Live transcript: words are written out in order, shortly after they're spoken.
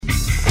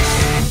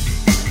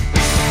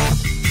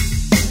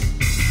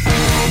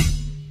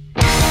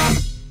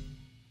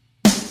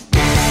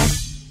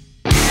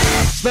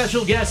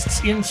Special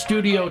guests in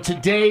studio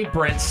today,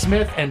 Brent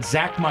Smith and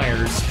Zach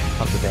Myers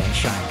of the band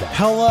Shinedown.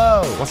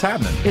 Hello. What's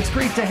happening? It's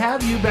great to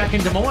have you back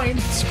in Des Moines.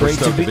 It's great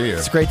to be here.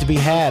 It's great to be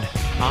had.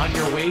 On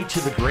your way to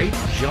the great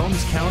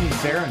Jones County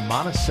Fair in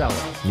Monticello.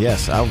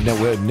 Yes,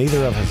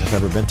 neither of us have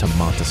ever been to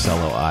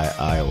Monticello,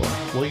 Iowa.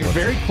 Well, you're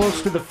very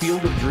close to the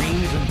Field of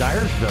Dreams in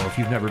Dyersville if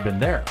you've never been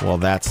there. Well,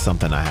 that's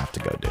something I have to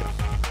go do.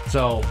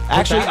 So,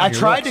 actually, I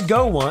tried to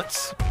go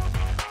once.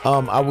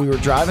 We were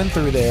driving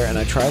through there, and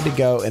I tried to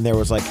go, and there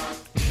was like,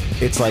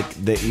 it's like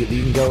you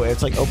can go.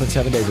 It's like open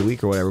 7 days a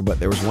week or whatever. But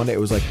there was one day.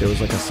 There was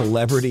like a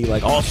celebrity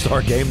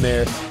all-star game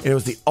there, and it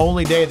was the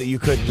only day that you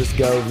could just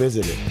go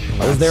visit it.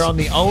 I was there on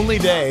the only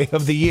day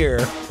of the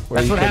year.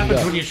 That's what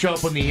happens when you show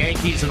up when the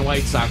Yankees and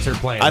White Sox are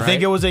playing. I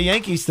think it was a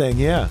Yankees thing.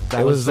 Yeah,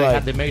 they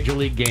had the Major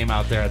League game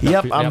out there.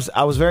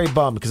 I was very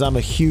bummed because I'm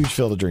a huge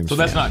Field of Dreams. So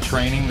that's not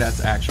training.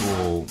 That's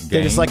actual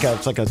game. It's like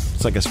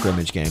a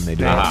scrimmage game they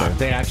do out there.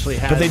 They actually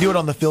have, but they do it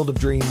on the Field of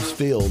Dreams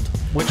field,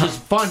 which is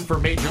fun for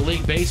Major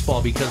League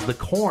Baseball because the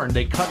corn,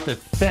 they cut the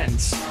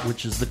fence,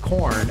 which is the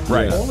corn,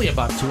 only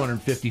about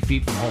 250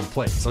 feet from home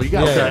plate. So you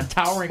got a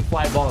towering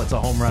fly ball. It's a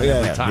home run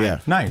every time. Yeah.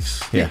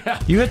 Nice.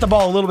 Yeah. You hit the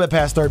ball a little bit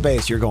past third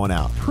base, you're going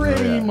out.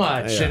 Pretty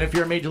much. Yeah. And if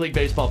you're a Major League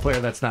Baseball player,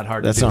 that's not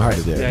hard to do. That's not hard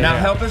to do. Now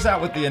help us out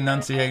with the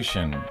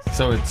enunciation.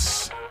 So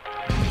it's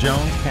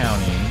Jones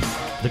County.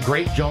 The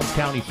Great Jones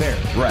County Fair.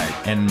 Right.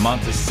 And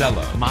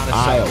Monticello.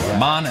 Iowa.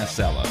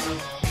 Monticello.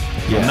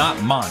 Yeah.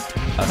 Not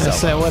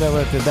Monticello.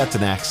 Whatever. That's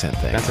an accent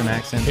thing. That's an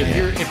accent thing.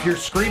 If you're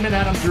screaming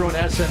at them through an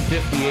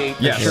SM58,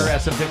 sure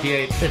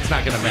SM58, it's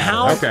not going to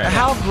matter.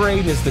 How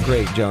great is the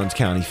Great Jones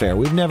County Fair?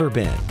 We've never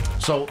been.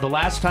 So the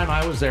last time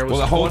I was there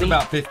was it holds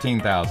about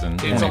 15,000,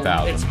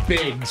 20,000. It's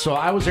big. So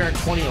I was there in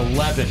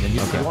 2011, and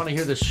you want to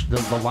hear the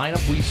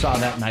lineup we saw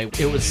that night.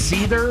 It was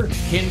Seether,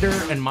 Hinder,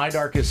 and My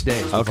Darkest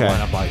Days was the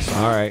lineup I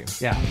saw. All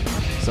right. Yeah.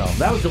 So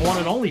that was the one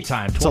and only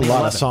time. It's a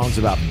lot of songs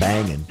about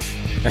banging.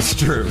 That's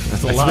true.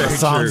 That's a lot of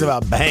songs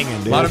about banging,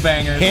 dude. A lot of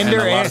bangers and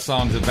a lot of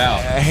songs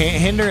about.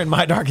 Hinder and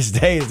My Darkest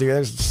Days, dude.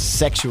 There's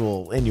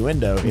sexual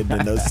innuendo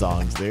hidden in those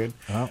songs, dude.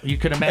 Well, you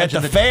can imagine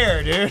at the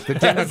fair, dude. The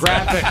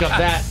demographic of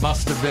that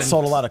must have been.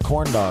 Sold a lot of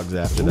corn dogs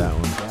after that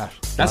one. Gosh.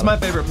 That's my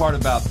favorite part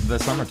about the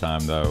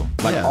summertime, though.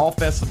 All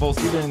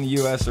festivals, even in the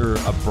U.S. or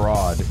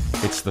abroad,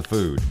 it's the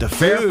food. The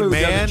food,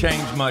 man, doesn't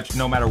change much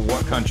no matter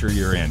what country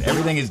you're in.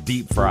 Everything is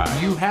deep fried.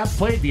 You have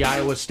played the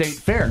Iowa State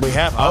Fair. We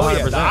have.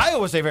 The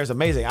Iowa State Fair is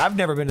amazing. I've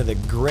never been to the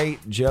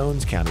Great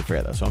Jones County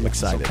Fair, though, so I'm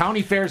excited. So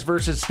county fairs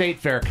versus state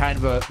fair,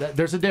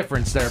 there's a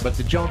difference there, but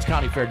the Jones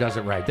County Fair does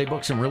it right. They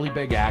book some really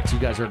big acts. You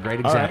guys are a great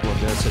example of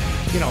this. And,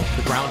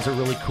 the grounds are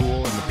really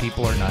cool, and the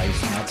people are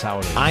nice, and that's how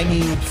it is. I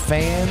need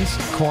fans,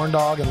 corn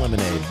dog, and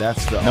lemonade.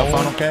 That's the no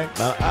funnel cake?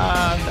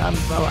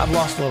 I've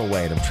lost a little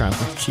weight. I'm trying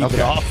to keep it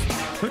off.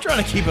 I'm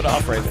trying to keep it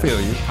off right now. I feel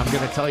you. I'm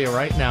going to tell you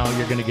right now,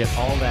 you're going to get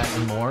all that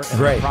and more.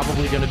 And they're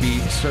probably going to be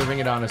serving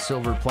it on a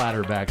silver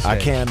platter backstage. I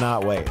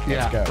cannot wait.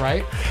 Let's go.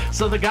 Right?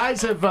 So the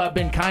guys have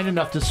been kind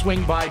enough to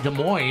swing by Des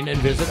Moines and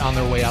visit on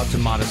their way out to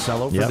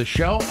Monticello for the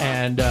show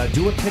and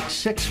do a pick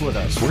six with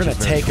us. We're going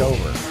to take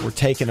over. We're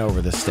taking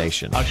over this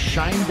station. A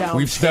Shinedown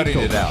We've studied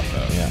it out,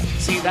 though. Yeah.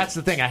 See, that's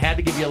the thing. I had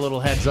to give you a little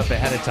heads up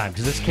ahead of time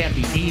because this can't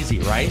be easy,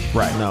 right?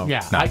 Right. No.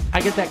 Yeah. No.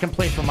 I get that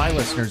complaint from my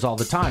listeners all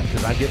the time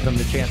because I give them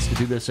the chance to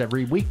do this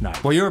every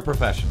weeknight. Well, you're a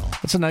professional.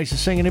 That's the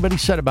nicest thing anybody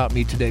said about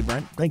me today,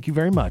 Brent. Thank you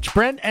very much.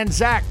 Brent and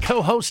Zach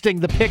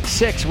co-hosting the Pick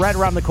Six right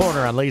around the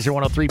corner on Laser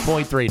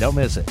 103.3. Don't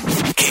miss it.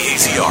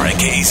 KAZR and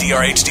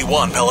KAZR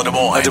HD1 Pella Des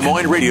Moines, a Des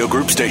Moines radio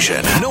group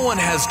station. No one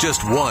has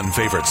just one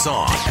favorite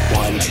song.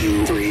 1,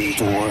 2, 3,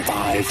 4,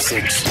 5,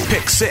 6.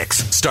 Pick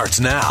Six starts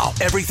now.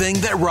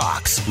 Everything that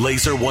rocks.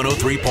 Laser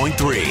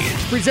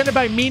 103.3. Presented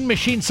by Mean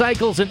Machine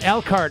Cycles in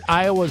Elkhart,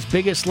 Iowa's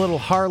biggest little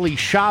Harley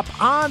shop,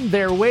 on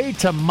their way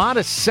to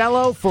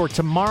Monticello for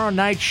tomorrow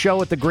night's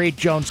show at the Great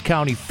Jones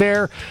County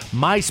Fair.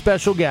 My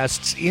special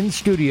guests in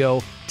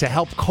studio to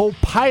help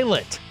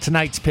co-pilot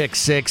tonight's Pick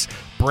Six,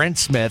 Brent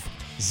Smith,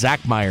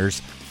 Zach Myers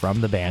from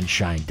the band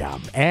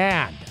Shinedown.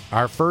 And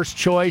our first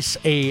choice,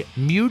 a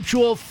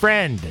mutual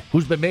friend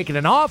who's been making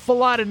an awful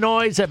lot of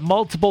noise at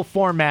multiple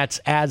formats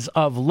as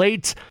of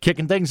late,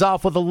 kicking things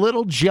off with a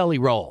little Jelly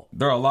Roll.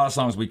 There are a lot of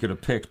songs we could have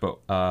picked,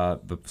 but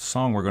the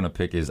song we're going to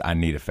pick is I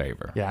Need a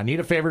Favor. Yeah, I Need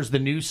a Favor is the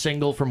new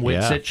single from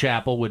Witsit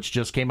Chapel, which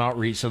just came out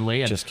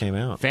recently. And just came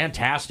out.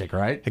 Fantastic,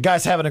 right? The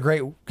guy's having a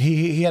great.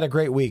 He had a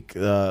great week.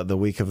 The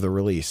week of the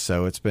release,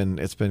 so it's been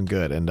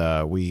good,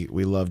 and we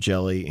love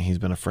Jelly. He's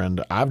been a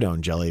friend. I've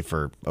known Jelly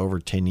for over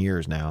 10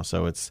 years now,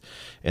 so it's.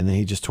 And then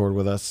he just toured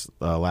with us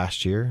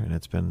last year, and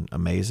it's been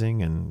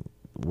amazing. And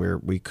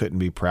we couldn't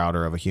be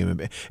prouder of a human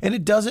being. And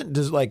it doesn't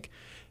just like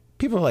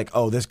people are like,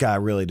 oh, this guy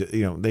really,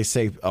 they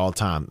say all the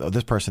time, oh,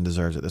 this person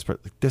deserves it.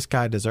 This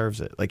guy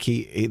deserves it. Like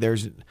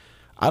there's,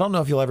 I don't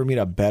know if you'll ever meet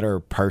a better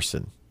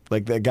person.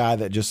 Like the guy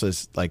that just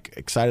is like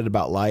excited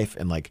about life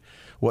and like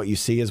what you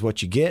see is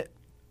what you get.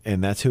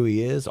 And that's who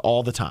he is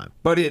all the time.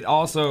 But it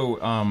also,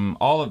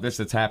 all of this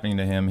that's happening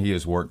to him, he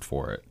has worked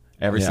for it.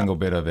 every single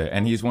bit of it.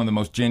 And he's one of the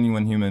most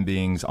genuine human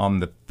beings on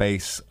the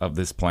face of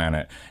this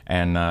planet.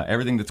 And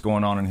everything that's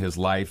going on in his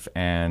life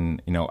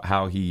and, you know,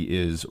 how he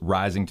is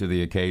rising to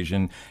the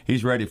occasion,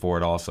 he's ready for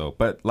it also.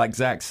 But like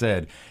Zach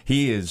said,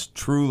 he is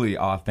truly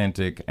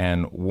authentic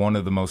and one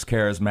of the most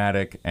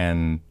charismatic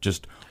and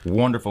just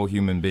wonderful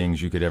human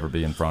beings you could ever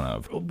be in front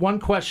of. One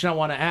question I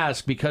want to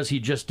ask, because he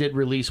just did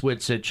release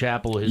Witsit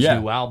Chapel, his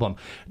new album.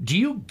 Do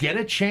you get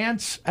a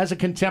chance as a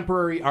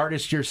contemporary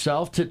artist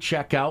yourself to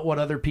check out what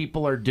other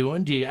people are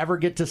doing? Do you ever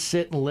get to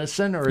sit and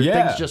listen, or are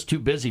things just too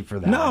busy for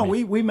that? No,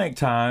 we make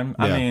time.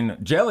 I mean,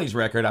 Jelly's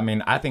record,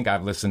 I think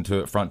I've listened to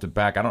it front to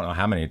back. I don't know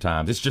how many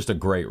times. It's just a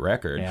great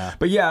record. Yeah.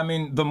 But yeah, I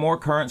mean, the more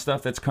current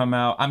stuff that's come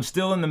out, I'm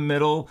still in the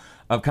middle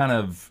of kind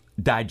of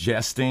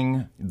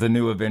digesting the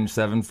new Avenged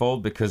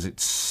Sevenfold because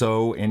it's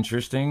so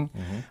interesting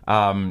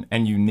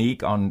and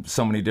unique on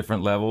so many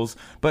different levels.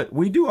 But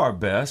we do our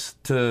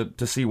best to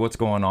see what's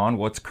going on,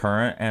 what's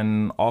current,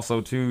 and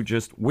also to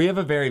just, we have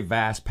a very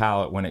vast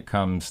palette when it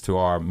comes to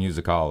our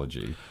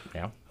musicology.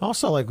 Yeah.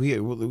 Also, like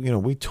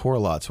we tour a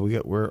lot, so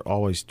we're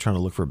always trying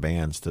to look for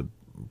bands to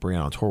bring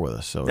on tour with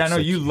us. So I know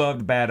you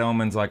loved Bad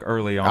Omens like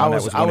early on. I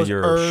was one of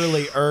your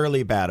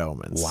early Bad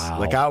Omens. Wow.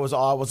 Like I was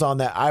on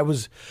that.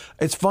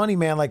 It's funny,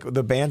 man, like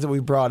the bands that we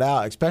brought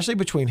out, especially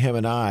between him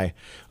and I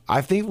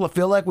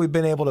feel like we've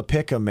been able to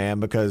pick them, man,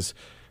 because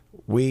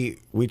we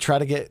try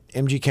to get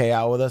MGK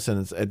out with us, and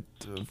it's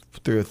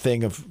through a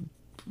thing of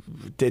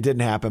it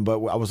didn't happen, but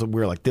we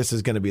were like, this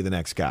is going to be the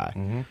next guy.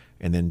 Mm-hmm.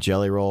 And then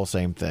Jelly Roll,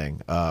 same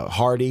thing.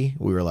 Hardy,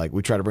 we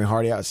tried to bring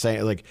Hardy out.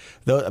 Saying like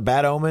the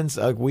Bad Omens,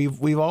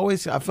 we've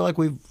always, I feel like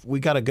we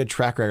got a good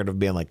track record of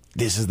being like,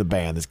 this is the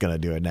band that's going to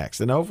do it next.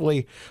 And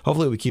hopefully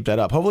we keep that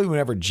up. Hopefully we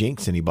never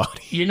jinx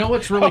anybody. You know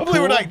what's really hopefully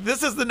cool? We're like,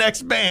 this is the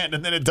next band,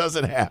 and then it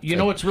doesn't happen. You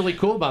know what's really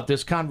cool about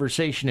this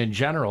conversation in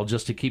general,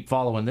 just to keep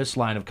following this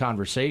line of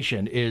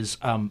conversation, is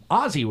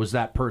Ozzy was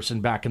that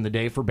person back in the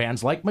day for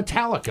bands like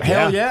Metallica.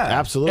 Hell yeah.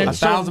 Absolutely. And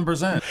so,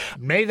 1,000%.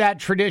 May that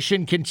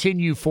tradition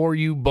continue for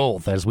you both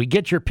as we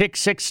get your Pick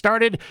Six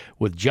started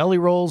with Jelly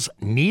Roll's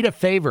Need a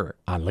Favor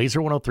on Laser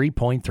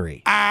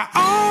 103.3. I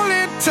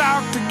only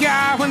talk to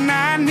God when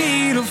I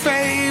need a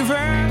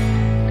favor.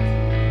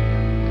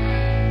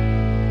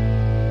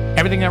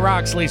 Everything that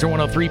rocks, Laser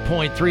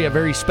 103.3, a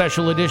very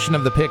special edition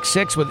of the Pick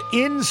Six with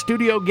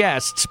in-studio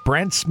guests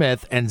Brent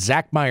Smith and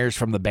Zach Myers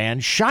from the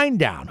band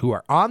Shinedown, who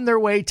are on their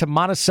way to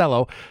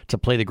Monticello to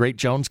play the Great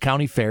Jones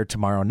County Fair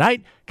tomorrow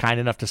night. Kind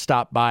enough to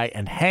stop by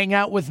and hang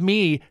out with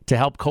me to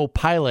help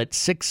co-pilot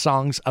 6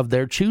 songs of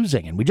their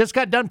choosing. And we just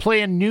got done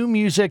playing new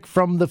music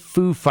from the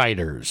Foo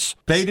Fighters.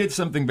 They did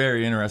something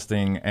very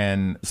interesting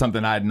and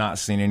something I had not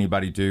seen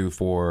anybody do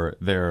for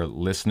their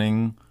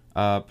listening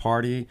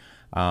party.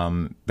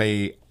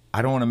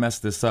 I don't want to mess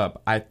this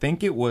up. I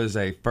think it was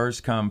a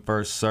first come,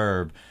 first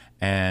serve,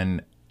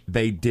 and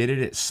they did it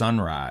at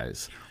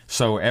sunrise.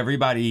 So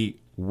everybody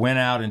went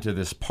out into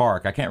this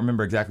park. I can't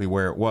remember exactly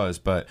where it was,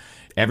 but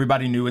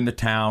everybody knew in the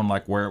town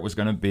like where it was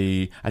going to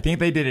be. I think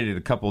they did it at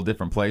a couple of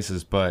different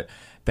places, but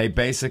they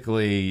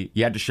basically,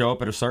 you had to show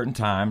up at a certain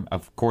time.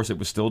 Of course, it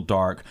was still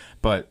dark,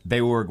 but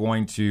they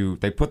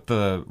put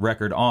the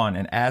record on,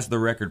 and as the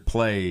record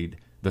played,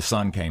 the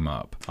sun came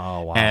up.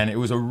 Oh, wow. And it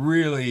was a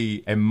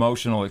really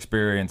emotional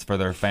experience for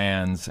their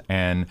fans.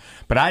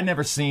 But I'd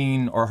never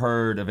seen or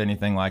heard of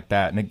anything like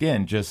that. And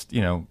again, just,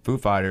 Foo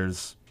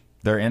Fighters,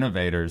 they're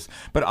innovators.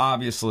 But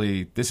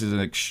obviously, this is an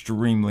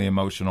extremely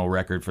emotional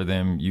record for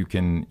them.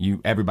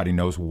 Everybody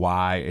knows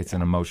why it's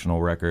an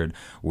emotional record.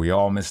 We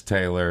all miss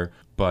Taylor.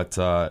 But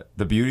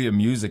the beauty of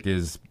music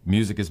is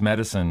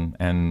medicine,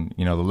 and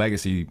the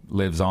legacy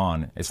lives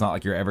on. It's not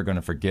like you're ever going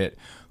to forget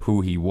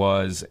who he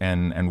was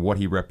and what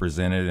he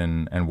represented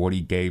and what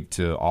he gave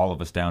to all of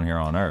us down here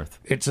on Earth.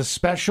 It's a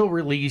special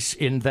release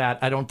in that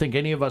I don't think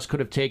any of us could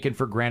have taken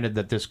for granted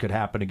that this could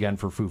happen again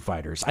for Foo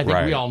Fighters. I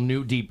think we all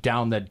knew deep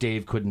down that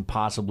Dave couldn't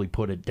possibly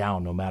put it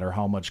down, no matter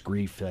how much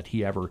grief that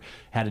he ever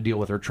had to deal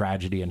with or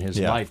tragedy in his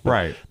life.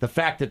 But the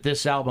fact that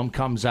this album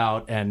comes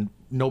out and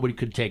nobody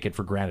could take it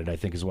for granted, I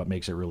think, is what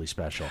makes it really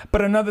special.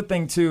 But another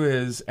thing, too,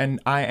 is,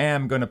 and I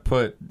am going to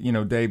put,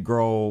 Dave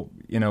Grohl,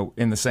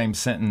 in the same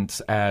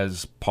sentence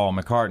as Paul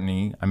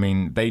McCartney. I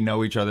mean, they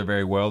know each other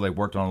very well. They've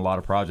worked on a lot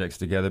of projects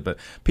together. But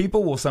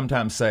people will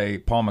sometimes say,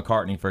 Paul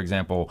McCartney, for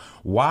example,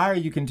 why are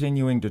you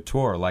continuing to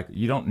tour? Like,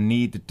 you don't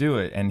need to do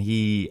it. And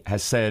he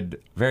has said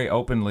very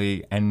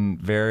openly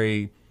and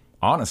very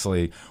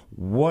honestly,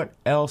 what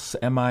else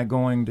am I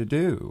going to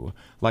do?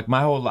 Like,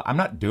 my whole life, I'm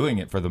not doing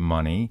it for the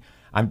money.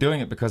 I'm doing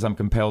it because I'm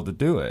compelled to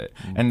do it.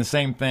 Mm-hmm. And the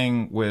same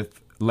thing with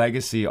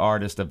legacy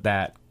artists of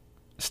that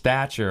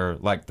stature,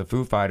 like the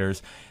Foo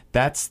Fighters,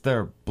 that's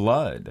their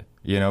blood.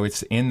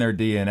 It's in their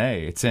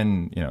DNA. It's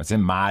in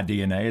my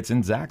DNA. It's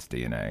in Zach's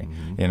DNA.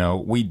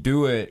 Mm-hmm. We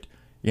do it.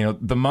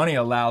 The money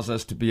allows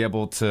us to be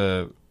able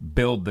to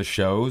build the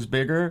shows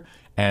bigger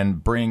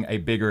and bring a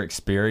bigger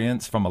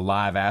experience from a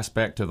live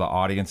aspect to the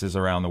audiences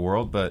around the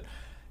world. But,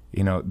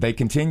 they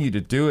continue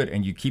to do it,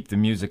 and you keep the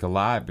music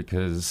alive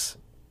because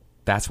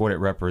that's what it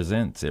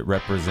represents. It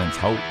represents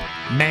hope.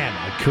 Man,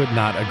 I could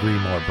not agree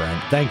more,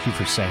 Brent. Thank you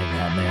for saying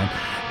that, man.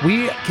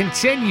 We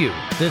continue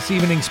this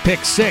evening's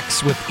Pick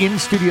 6 with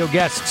in-studio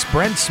guests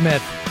Brent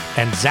Smith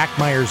and Zach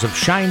Myers of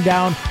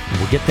Shinedown.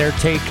 We'll get their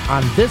take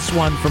on this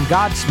one from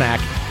Godsmack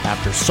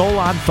after Soul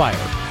on Fire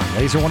on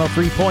Laser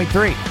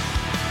 103.3.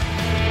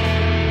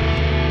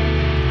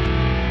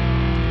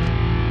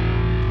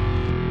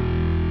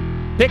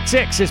 Pick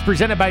 6 is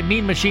presented by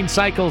Mean Machine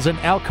Cycles in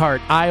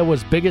Elkhart,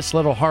 Iowa's biggest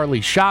little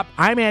Harley shop.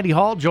 I'm Andy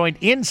Hall, joined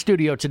in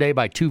studio today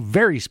by two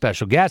very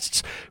special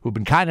guests who've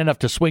been kind enough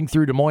to swing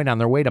through Des Moines on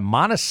their way to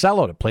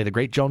Monticello to play the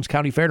Great Jones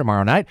County Fair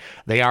tomorrow night.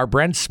 They are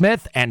Brent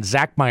Smith and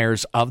Zach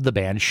Myers of the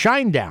band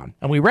Shinedown.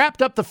 And we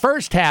wrapped up the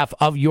first half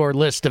of your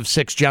list of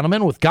 6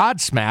 gentlemen with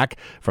Godsmack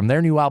from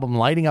their new album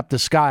Lighting Up the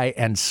Sky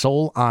and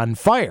Soul on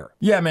Fire.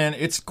 Yeah, man,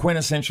 it's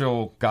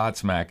quintessential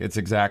Godsmack. It's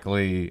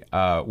exactly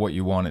what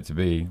you want it to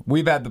be.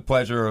 We've had the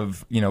pleasure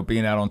of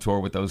being out on tour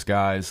with those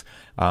guys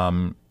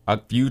a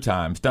few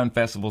times, done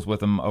festivals with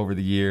them over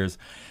the years.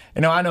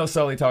 I know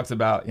Sully talks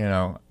about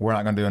we're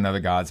not going to do another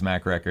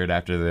Godsmack record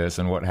after this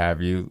and what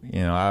have you.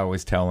 I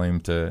always tell him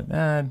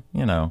to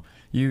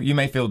you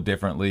may feel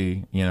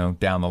differently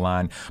down the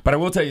line, but I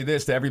will tell you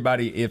this to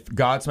everybody: if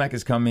Godsmack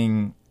is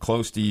coming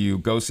close to you,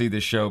 go see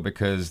this show,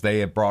 because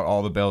they have brought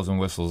all the bells and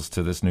whistles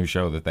to this new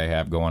show that they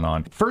have going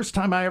on. First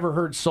time I ever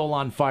heard Soul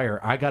on Fire,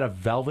 I got a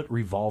Velvet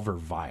Revolver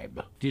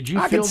vibe. Did you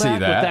I feel can see that?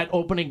 that. With that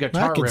opening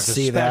guitar riff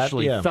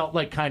especially? Yeah. Felt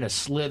like kind of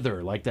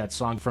Slither, like that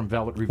song from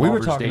Velvet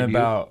Revolver's debut.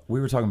 We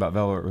were talking about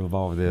Velvet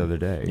Revolver the other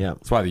day. Yeah.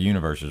 That's why the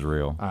universe is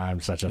real. I'm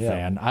such a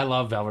fan. I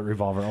love Velvet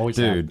Revolver. Always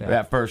Dude, have.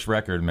 that first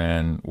record,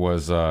 man,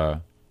 was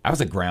that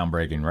was a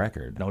groundbreaking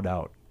record. No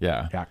doubt.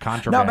 Yeah. Yeah,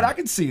 Contraband. No, but I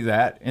can see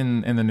that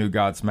in the new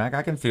Godsmack.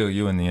 I can feel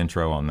you in the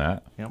intro on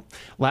that. Yep.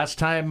 Last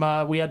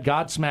time we had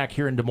Godsmack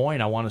here in Des Moines,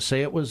 I want to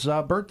say it was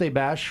Birthday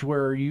Bash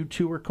where you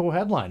two were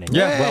co-headlining.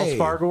 Yeah. At Wells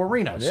Fargo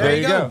Arena. So There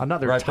you go.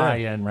 Another Right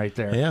tie-in right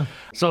there. Yeah.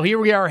 So here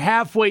we are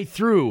halfway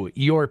through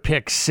your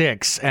Pick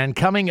 6. And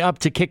coming up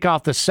to kick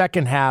off the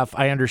second half,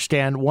 I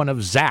understand one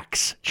of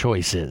Zach's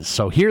choices.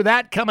 So hear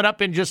that coming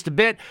up in just a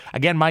bit.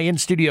 Again, my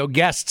in-studio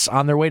guests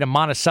on their way to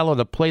Monticello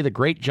to play the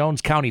Great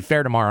Jones County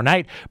Fair tomorrow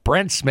night,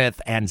 Brent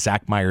Smith and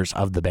Zach Myers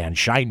of the band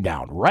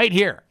Shinedown, right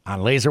here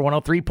on Laser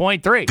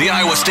 103.3. The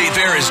Iowa State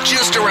Fair is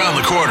just around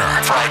the corner.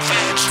 Fried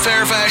fish,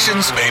 fair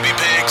fashions, baby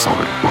pigs,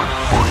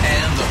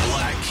 and the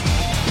Black Keys.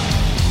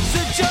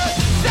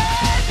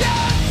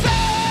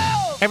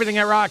 Everything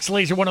that rocks,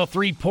 Laser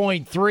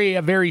 103.3,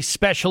 a very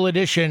special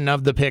edition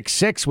of the Pick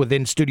 6 with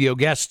in-studio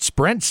guests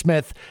Brent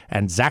Smith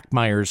and Zach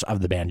Myers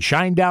of the band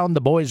Shinedown.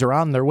 The boys are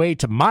on their way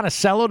to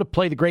Monticello to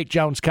play the Great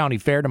Jones County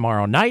Fair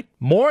tomorrow night.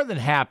 More than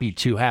happy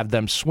to have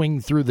them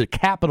swing through the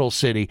capital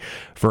city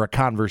for a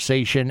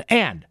conversation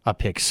and a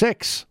Pick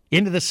 6.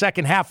 Into the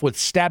second half with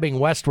Stabbing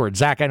Westward.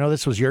 Zach, I know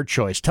this was your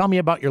choice. Tell me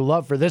about your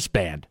love for this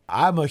band.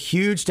 I'm a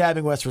huge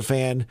Stabbing Westward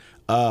fan.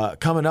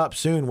 Coming up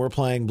soon, we're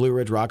playing Blue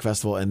Ridge Rock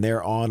Festival, and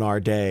they're on our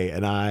day.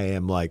 And I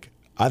am like,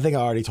 I think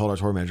I already told our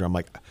tour manager, I'm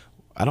like,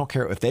 I don't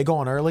care if they go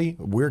on early.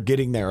 We're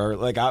getting there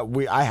early. Like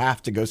I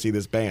have to go see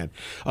this band.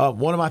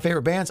 One of my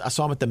favorite bands. I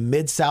saw them at the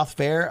Mid-South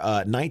Fair,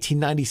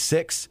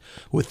 1996,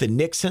 with the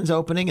Nixons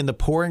opening in the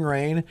pouring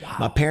rain. Wow.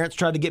 My parents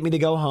tried to get me to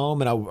go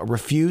home, and I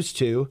refused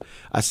to.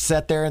 I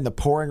sat there in the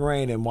pouring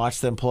rain and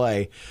watched them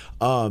play.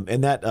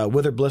 And that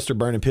Withered Blister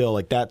Burn and Peel,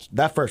 like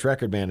that first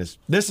record, man, is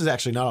this is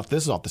actually not off.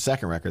 This is off the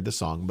second record. This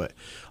song, but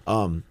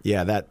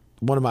yeah, that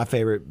one of my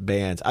favorite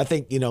bands. I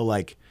think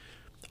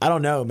I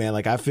don't know, man.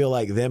 Like, I feel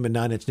like them and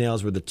Nine Inch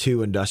Nails were the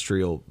two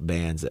industrial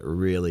bands that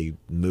really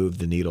moved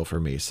the needle for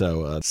me.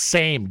 So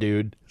same,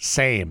 dude.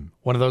 Same.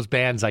 One of those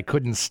bands I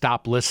couldn't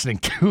stop listening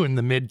to in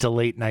the mid to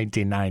late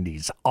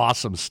 1990s.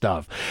 Awesome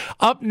stuff.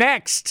 Up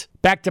next,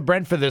 back to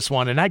Brent for this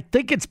one. And I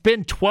think it's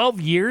been 12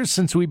 years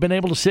since we've been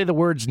able to say the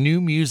words new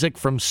music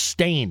from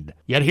Stained.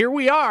 Yet here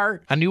we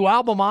are, a new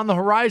album on the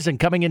horizon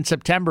coming in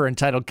September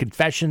entitled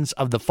Confessions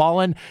of the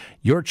Fallen.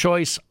 Your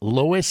choice,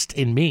 Lowest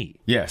in Me.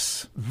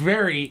 Yes.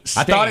 Very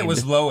Stained. I thought it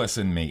was Lois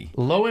and Me.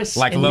 Lois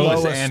like and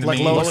Lois Me. and like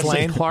me. Lois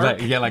Lane?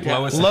 Clark. Like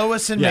Lois.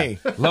 Lois and Me.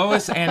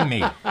 Lois and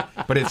Me.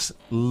 But it's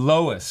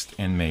Lowest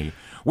in Me,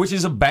 which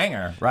is a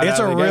banger, right? It's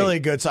out a of the really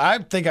gate. good song. I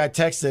think I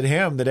texted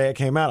him the day it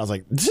came out. I was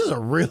like, this is a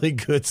really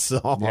good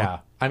song. Yeah.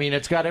 I mean,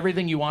 it's got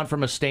everything you want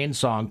from a Stained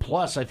song.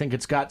 Plus, I think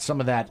it's got some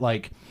of that,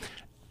 like,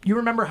 you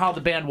remember how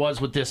the band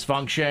was with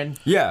Dysfunction?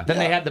 Yeah. Then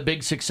they had the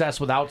big success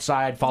with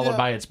Outside, followed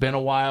by It's Been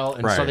a While.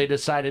 And so Right. they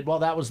decided, well,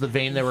 that was the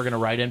vein they were going to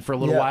write in for a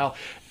little Yeah. while.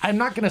 I'm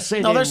not going to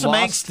say No, they there's some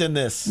lost... angst in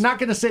this. Not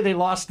going to say they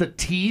lost the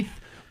teeth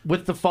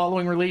with the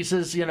following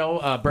releases, Break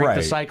the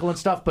Right. Cycle and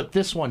stuff, but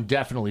this one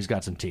definitely's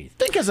got some teeth.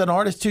 I think as an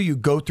artist, too,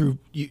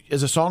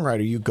 as a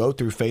songwriter, you go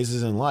through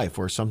phases in life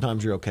where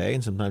sometimes you're okay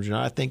and sometimes you're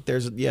not. I think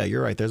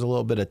you're right. There's a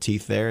little bit of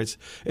teeth there. It's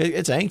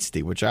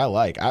angsty, which I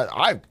like.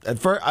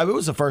 It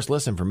was the first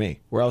listen for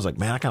me where I was like,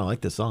 man, I kind of like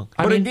this song.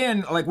 But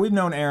again, like, we've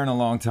known Aaron a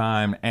long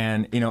time,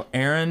 and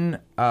Aaron,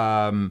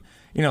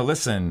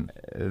 listen,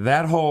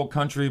 that whole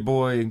country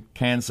boy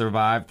can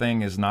survive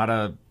thing is not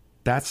a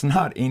that's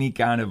not any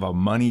kind of a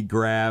money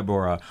grab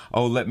or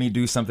let me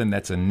do something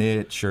that's a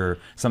niche or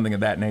something of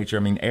that nature. I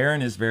mean,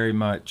 Aaron is very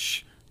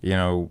much,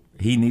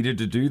 he needed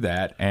to do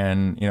that,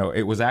 and,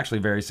 it was actually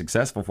very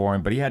successful for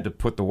him, but he had to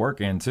put the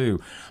work in too.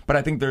 But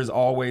I think there's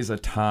always a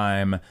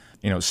time,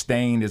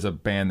 Stained is a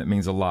band that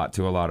means a lot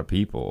to a lot of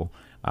people.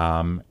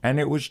 And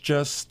it was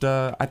just,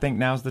 I think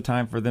now's the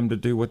time for them to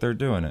do what they're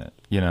doing it.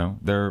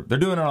 They're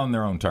doing it on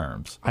their own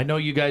terms. I know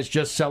you guys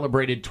just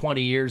celebrated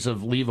 20 years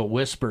of Leave a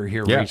Whisper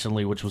here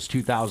recently, which was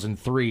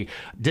 2003.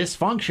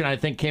 Dysfunction, I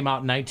think, came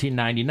out in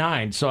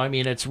 1999. So, I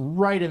mean, it's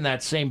right in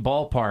that same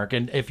ballpark.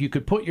 And if you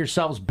could put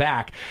yourselves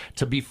back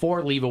to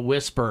before Leave a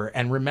Whisper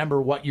and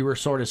remember what you were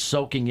sort of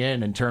soaking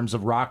in terms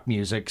of rock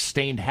music,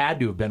 Stained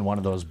had to have been one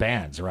of those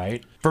bands,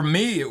 right? For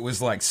me, it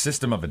was like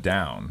System of a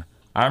Down.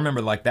 I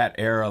remember like that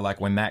era, like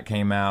when that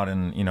came out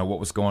and, what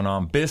was going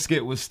on.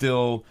 Biscuit was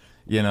still,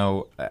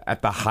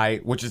 at the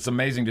height, which is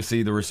amazing to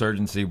see the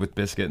resurgency with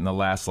Biscuit in the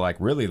last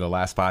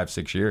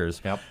 5-6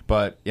 years. Yep.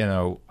 But,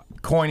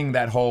 coining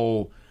that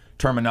whole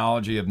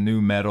terminology of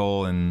new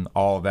metal and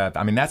all of that,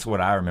 I mean, that's what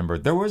I remember.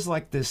 There was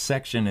like this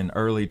section in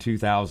early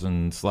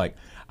 2000s, like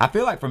I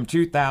feel like from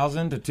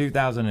 2000 to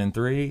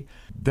 2003,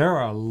 there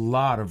are a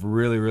lot of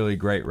really, really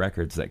great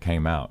records that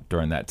came out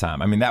during that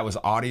time. I mean, that was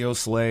Audio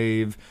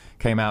Slave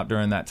came out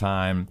during that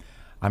time.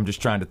 I'm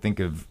just trying to think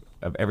of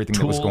everything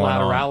that was going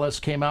on.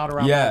 Lateralis came out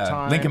around that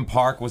time. Linkin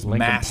Park was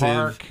massive.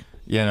 Park.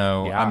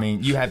 I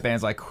mean, you had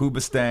bands like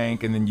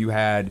Hoobastank, and then you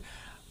had,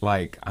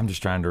 like, I'm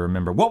just trying to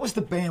remember. What was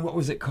the band? What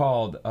was it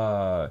called?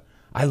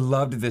 I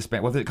loved this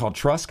band. What was it called?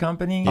 Trust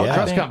Company? Oh,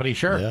 Trust Company,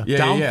 sure. Yeah.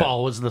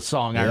 Downfall was the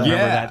song. I remember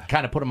that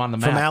kind of put them on the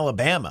map. From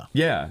Alabama.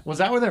 Yeah. Was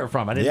that where they were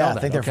from? I didn't know that.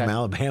 I think they're from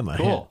Alabama.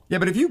 Cool. Yeah,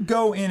 but if you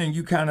go in and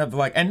you kind of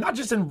like, and not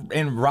just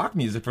in rock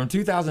music, from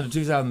 2000 to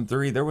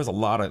 2003, there was a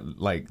lot of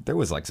there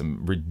was like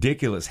some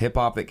ridiculous hip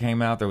hop that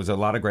came out. There was a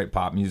lot of great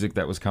pop music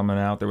that was coming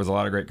out. There was a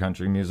lot of great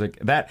country music.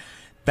 That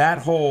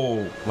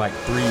whole like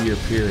 3-year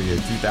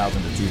period,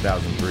 2000 to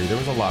 2003, there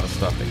was a lot of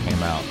stuff that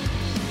came out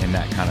in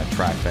that kind of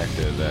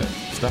trifecta, that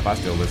stuff I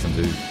still listen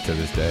to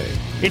this day.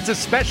 It's a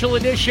special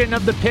edition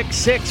of the Pick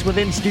Six with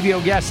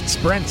in-studio guests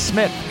Brent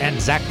Smith and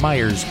Zach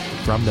Myers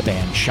from the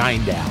band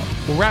Shinedown.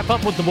 We'll wrap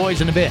up with the boys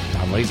in a bit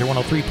on Laser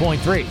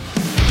 103.3.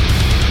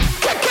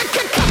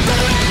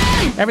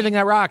 Everything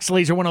that rocks,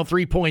 Laser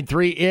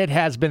 103.3. It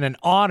has been an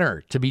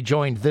honor to be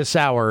joined this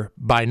hour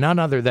by none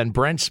other than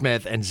Brent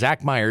Smith and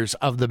Zach Myers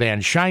of the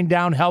band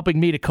Shinedown, helping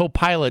me to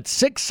co-pilot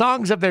 6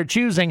 songs of their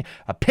choosing,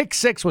 a Pick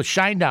Six with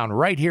Shinedown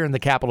right here in the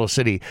capital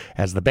city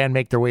as the band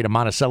make their way to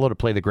Monticello to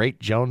play the Great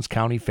Jones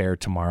County Fair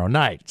tomorrow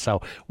night.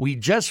 So we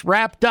just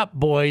wrapped up,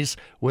 boys,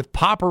 with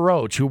Papa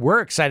Roach, who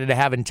we're excited to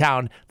have in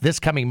town this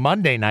coming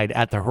Monday night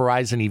at the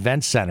Horizon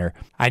Events Center.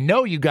 I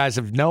know you guys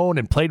have known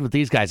and played with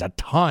these guys a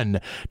ton.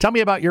 Tell me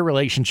about your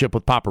relationship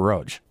with Papa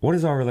Roach. What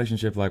is our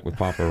relationship like with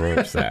Papa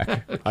Roach,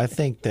 Zach? I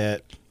think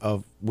that I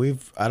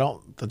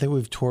think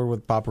we've toured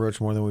with Papa Roach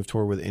more than we've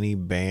toured with any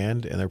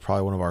band, and they're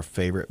probably one of our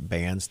favorite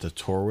bands to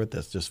tour with.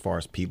 That's just as far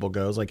as people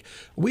goes. Like,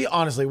 we're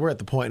at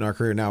the point in our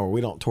career now where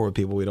we don't tour with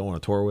people we don't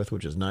want to tour with,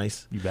 which is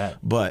nice. You bet.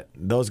 But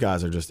those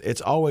guys are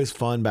it's always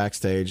fun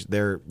backstage.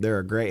 They're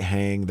a great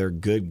hang. They're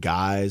good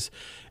guys,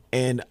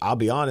 and I'll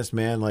be honest,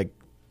 man. Like,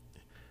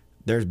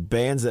 there's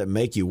bands that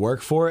make you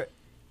work for it.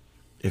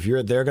 If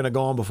they're going to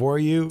go on before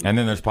you. And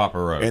then there's Papa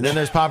Roach. And then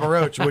there's Papa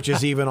Roach, which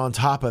is even on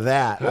top of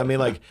that. I mean,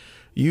 like,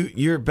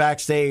 you're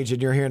backstage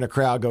and you're hearing a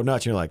crowd go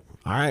nuts. And you're like,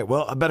 all right,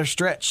 well, I better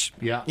stretch.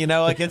 Yeah.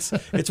 Like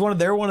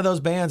they're one of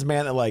those bands,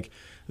 man, that like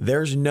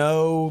they've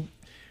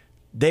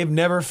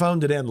never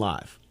phoned it in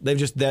live.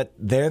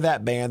 They're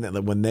that band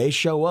that when they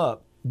show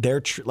up,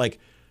 there's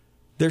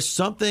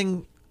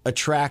something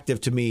attractive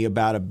to me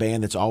about a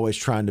band that's always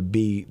trying to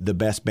be the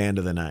best band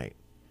of the night.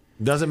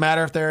 Doesn't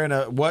matter if they're in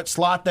what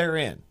slot they're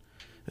in.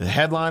 The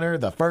headliner,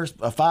 the first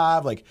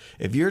 5, like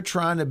if you're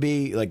trying to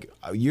be like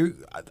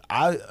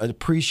I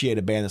appreciate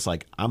a band that's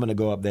like, I'm going to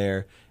go up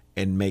there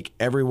and make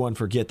everyone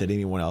forget that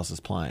anyone else is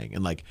playing.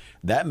 And like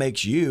that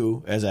makes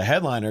you as a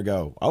headliner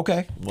go,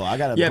 okay, well, I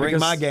got to bring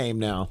my game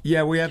now.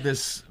 Yeah, we have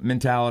this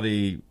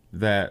mentality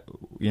that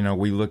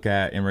we look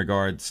at in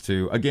regards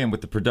to, again,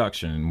 with the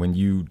production, when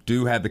you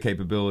do have the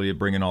capability of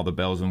bringing all the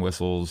bells and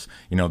whistles,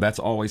 that's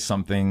always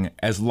something,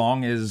 as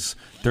long as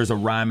there's a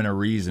rhyme and a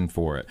reason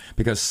for it,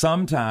 because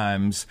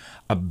sometimes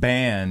a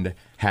band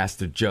has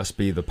to just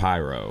be the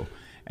pyro,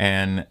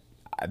 and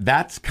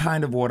that's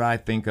kind of what I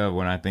think of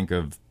when I think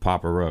of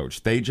Papa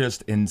Roach. They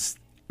just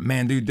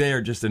they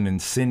are just an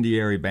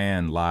incendiary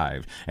band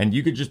live, and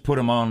you could just put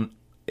them on.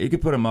 You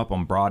could put them up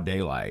on broad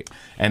daylight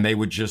and they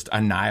would just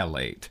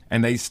annihilate.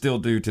 And they still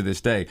do to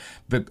this day.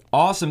 The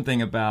awesome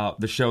thing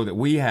about the show that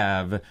we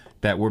have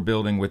that we're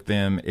building with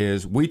them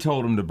is we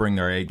told them to bring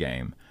their A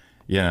game,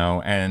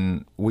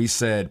 and we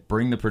said,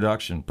 bring the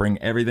production, bring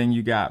everything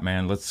you got,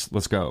 man. Let's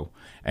go.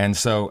 And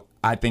so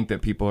I think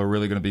that people are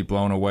really going to be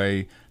blown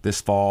away this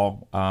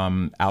fall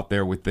out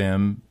there with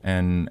them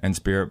and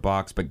Spirit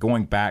Box. But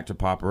going back to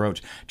Papa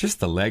Roach, just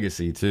the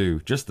legacy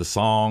too, just the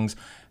songs.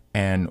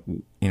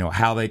 and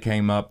how they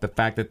came up, the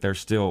fact that they're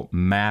still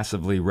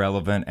massively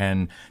relevant,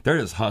 and they're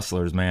just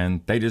hustlers,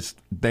 man.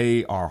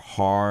 They are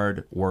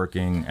hard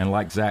working, and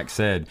like Zach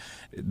said,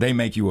 they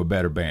make you a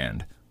better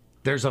band.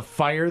 There's a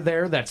fire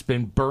there that's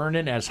been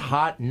burning as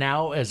hot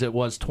now as it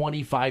was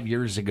 25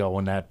 years ago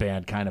when that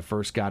band kind of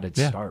first got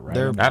its start, right?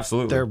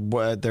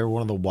 Absolutely. They're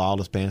one of the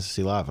wildest bands to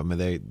see live. I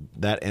mean,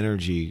 that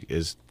energy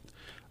is.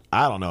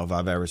 I don't know if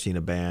I've ever seen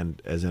a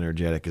band as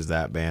energetic as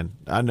that band.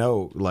 I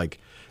know, like,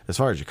 as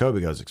far as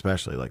Jacoby goes,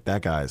 especially, like,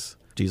 that guy's.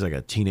 He's like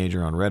a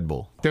teenager on Red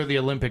Bull. They're the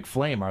Olympic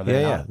flame, are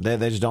they? Yeah.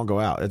 They just don't go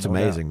out. It's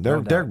amazing.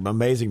 They're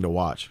amazing to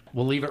watch.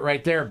 We'll leave it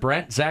right there.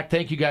 Brent, Zach,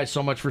 thank you guys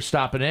so much for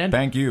stopping in.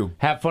 Thank you.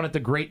 Have fun at the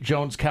Great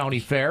Jones County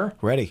Fair.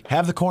 Ready.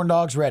 Have the corn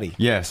dogs ready.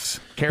 Yes.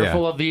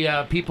 Careful of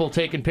the people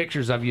taking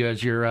pictures of you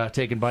as you're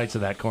taking bites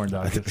of that corn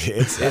dog.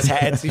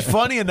 It's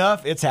funny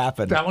enough. It's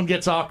happened. That one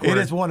gets awkward. It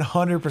has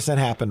 100%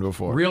 happened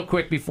before. Real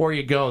quick before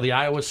you go, the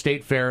Iowa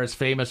State Fair is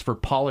famous for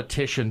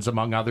politicians,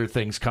 among other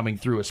things, coming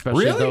through,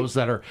 especially those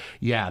that are.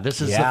 Yeah,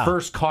 this is the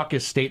first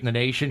caucus state in the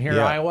nation here in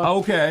Iowa.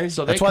 Okay.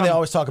 So that's why they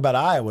always talk about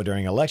Iowa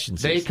during election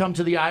season. They come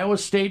to the Iowa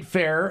State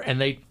Fair and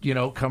they,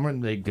 come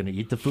and they're going to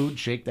eat the food,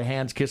 shake the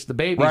hands, kiss the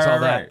babies, all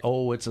that. Right.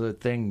 Oh, it's a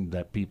thing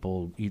that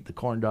people eat the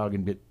corn dog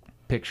and get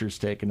pictures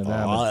taken of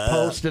them and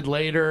posted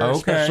later,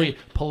 especially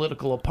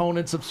political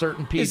opponents of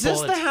certain people. Is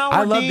this the Howard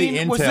I love Dean?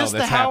 the Was intel this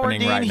that's the Howard happening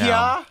Dean right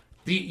now.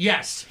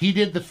 Yes, he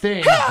did the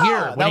thing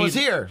here. That was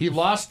here. He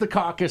lost the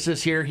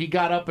caucuses here. He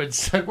got up and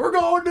said, "We're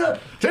going to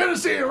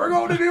Tennessee. We're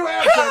going to New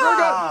Hampshire. We're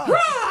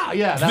going."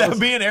 Yeah, that was,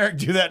 me and Eric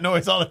do that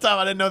noise all the time.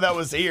 I didn't know that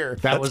was here.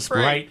 That was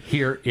great. Right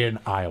here in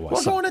Iowa.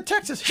 We're going to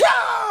Texas.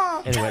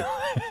 Anyway,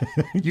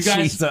 you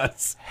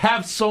guys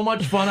have so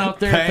much fun out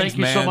there. Thank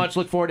you so much.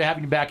 Look forward to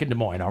having you back in Des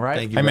Moines. All right.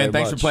 Thank you. Hey, man,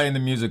 very thanks much. for playing the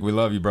music. We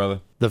love you,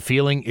 brother. The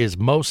feeling is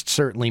most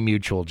certainly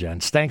mutual,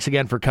 gents. Thanks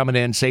again for coming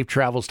in. Safe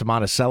travels to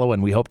Monticello,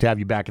 and we hope to have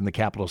you back in the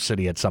capital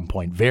city at some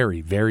point very,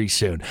 very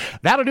soon.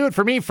 That'll do it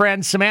for me,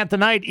 friends. Samantha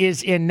Knight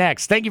is in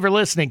next. Thank you for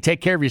listening.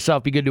 Take care of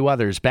yourself. Be good to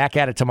others. Back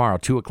at it tomorrow,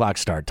 2 o'clock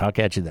start. Talk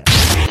at you then.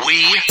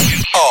 We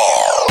are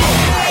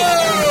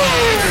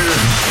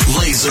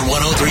Laser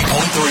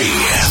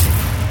 103.3.